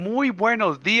Muy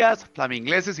buenos días,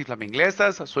 flamingleses y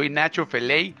flaminglesas. Soy Nacho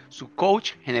Feley, su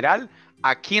coach general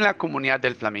aquí en la comunidad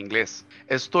del Flaminglés.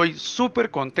 Estoy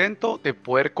súper contento de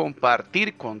poder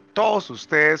compartir con todos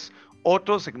ustedes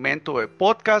otro segmento de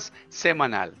podcast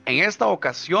semanal. En esta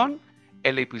ocasión,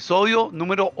 el episodio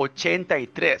número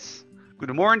 83.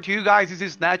 Good morning to you guys. This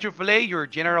is Nacho Feley, your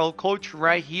general coach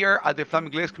right here at the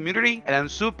Flaminglés community. And I'm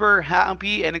super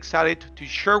happy and excited to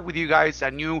share with you guys a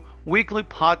new weekly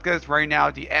podcast right now,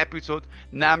 the episode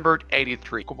number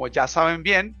 83. Como ya saben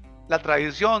bien, la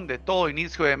tradición de todo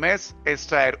inicio de mes es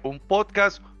traer un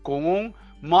podcast con un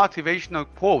motivational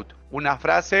quote, una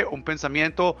frase, un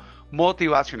pensamiento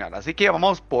motivacional. Así que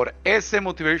vamos por ese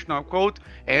motivational quote.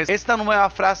 Esta nueva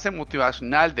frase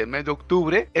motivacional del mes de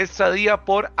octubre es traída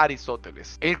por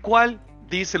Aristóteles, el cual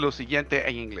dice lo siguiente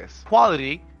en inglés: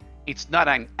 Quality is not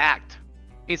an act,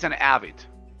 it's an habit.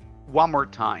 One more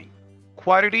time.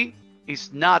 Quality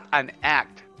is not an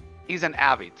act, it's an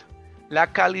habit.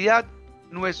 La calidad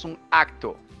no es un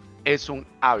acto, es un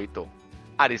hábito.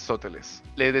 Aristóteles.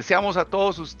 Les deseamos a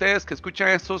todos ustedes que escuchan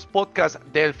estos podcasts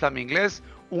del Flaminglés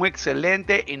un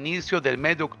excelente inicio del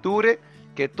mes de octubre,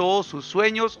 que todos sus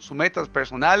sueños, sus metas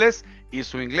personales y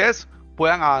su inglés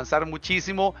puedan avanzar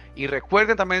muchísimo. Y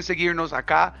recuerden también seguirnos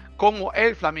acá como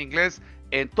el Flaminglés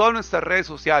en todas nuestras redes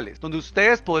sociales, donde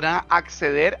ustedes podrán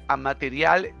acceder a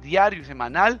material diario y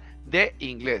semanal de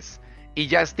inglés. Y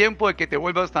ya es tiempo de que te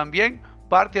vuelvas también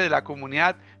parte de la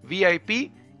comunidad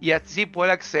VIP y así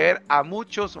poder acceder a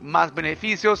muchos más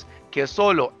beneficios que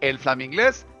solo el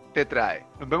Flaminglés te trae.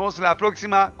 Nos vemos en la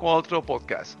próxima con otro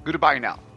podcast. Goodbye now.